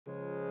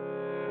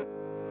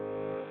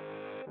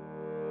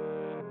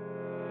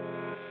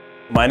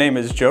My name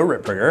is Joe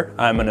Rittberger.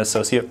 I'm an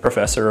associate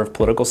professor of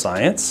political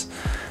science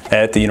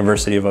at the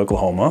University of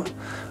Oklahoma.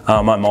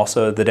 I'm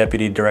also the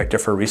deputy director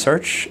for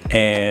research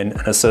and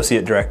an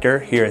associate director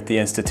here at the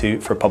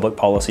Institute for Public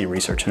Policy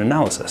Research and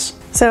Analysis.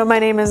 So my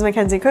name is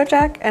Mackenzie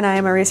Kojak, and I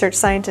am a research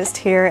scientist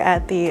here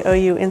at the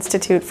OU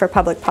Institute for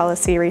Public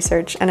Policy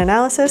Research and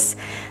Analysis.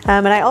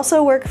 And I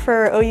also work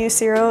for OU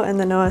CIRO and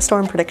the NOAA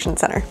Storm Prediction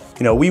Center.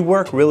 You know, we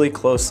work really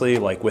closely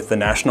with the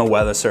National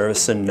Weather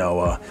Service and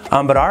NOAA,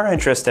 but our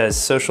interest as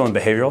social and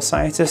behavioral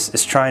scientists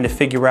is trying to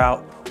figure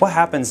out what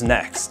happens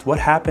next. What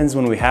happens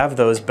when we have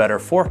those better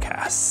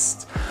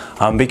forecasts?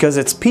 Because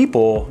it's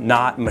people,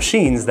 not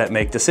machines, that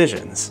make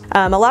decisions.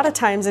 A lot of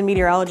times in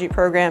meteorology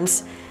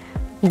programs,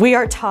 we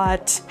are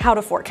taught how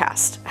to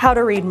forecast, how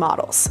to read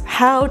models,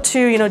 how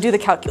to do the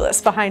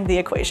calculus behind the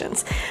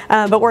equations.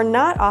 But we're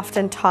not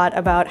often taught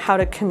about how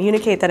to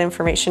communicate that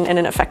information in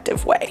an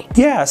effective way.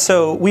 Yeah,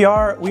 so we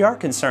are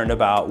concerned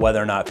about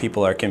whether or not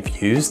people are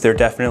confused. There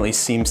definitely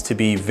seems to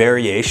be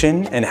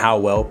variation in how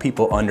well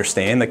people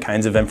understand the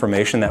kinds of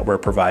information that we're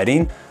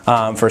providing.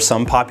 For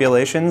some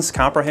populations,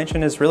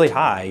 comprehension is really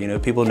high.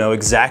 People know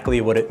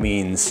exactly what it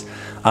means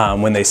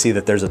when they see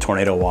that there's a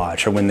tornado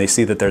watch or when they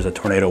see that there's a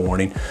tornado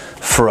warning.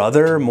 For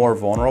other, more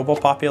vulnerable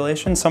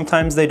populations,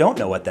 sometimes they don't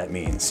know what that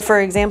means.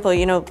 For example,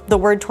 the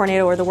word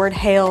tornado or the word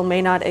hail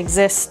may not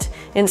exist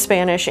in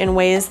Spanish in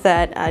ways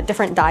that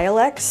different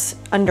dialects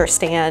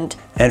understand.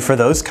 And for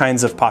those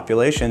kinds of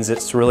populations,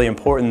 it's really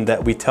important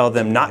that we tell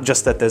them not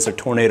just that there's a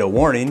tornado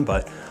warning,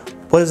 but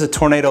what does a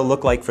tornado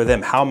look like for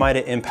them? How might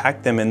it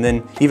impact them? And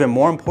then even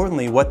more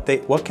importantly,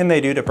 what can they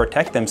do to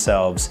protect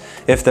themselves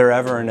if they're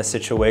ever in a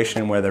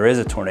situation where there is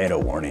a tornado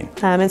warning?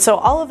 And so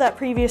all of that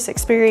previous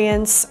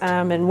experience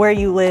and where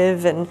you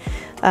live and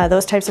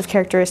those types of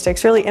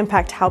characteristics really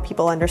impact how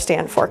people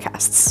understand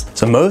forecasts.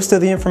 So most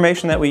of the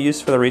information that we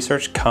use for the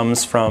research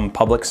comes from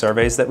public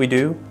surveys that we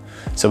do.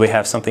 So we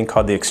have something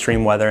called the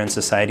Extreme Weather and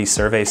Society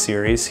Survey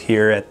Series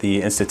here at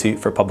the Institute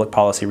for Public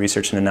Policy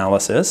Research and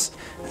Analysis.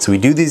 So we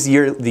do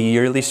the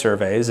yearly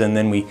surveys, and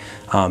then we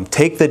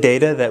take the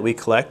data that we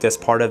collect as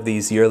part of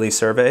these yearly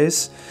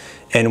surveys,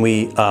 and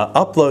we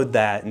upload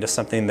that into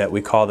something that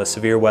we call the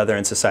Severe Weather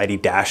and Society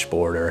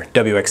Dashboard, or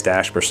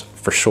WX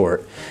for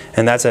short.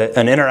 And that's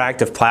an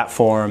interactive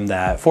platform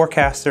that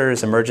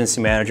forecasters,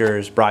 emergency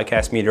managers,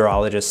 broadcast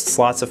meteorologists,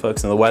 lots of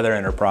folks in the weather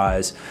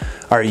enterprise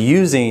are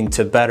using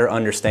to better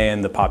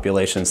understand the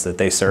populations that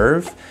they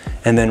serve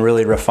and then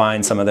really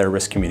refine some of their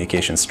risk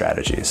communication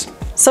strategies.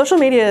 Social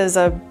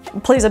media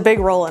plays a big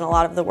role in a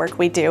lot of the work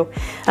we do.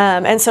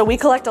 And so we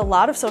collect a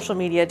lot of social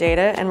media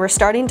data, and we're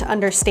starting to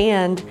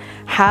understand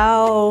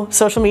how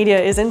social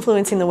media is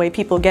influencing the way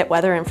people get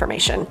weather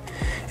information.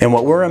 And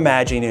what we're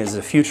imagining is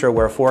a future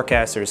where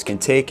forecasters can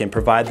take and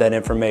provide that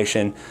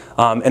information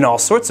in all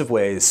sorts of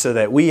ways so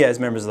that we as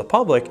members of the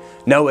public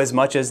know as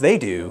much as they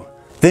do.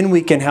 Then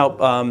we can help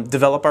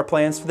develop our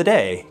plans for the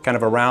day, kind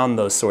of around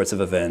those sorts of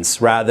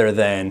events, rather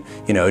than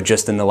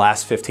just in the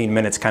last 15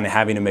 minutes kind of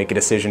having to make a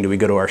decision, do we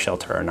go to our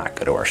shelter or not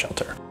go to our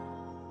shelter.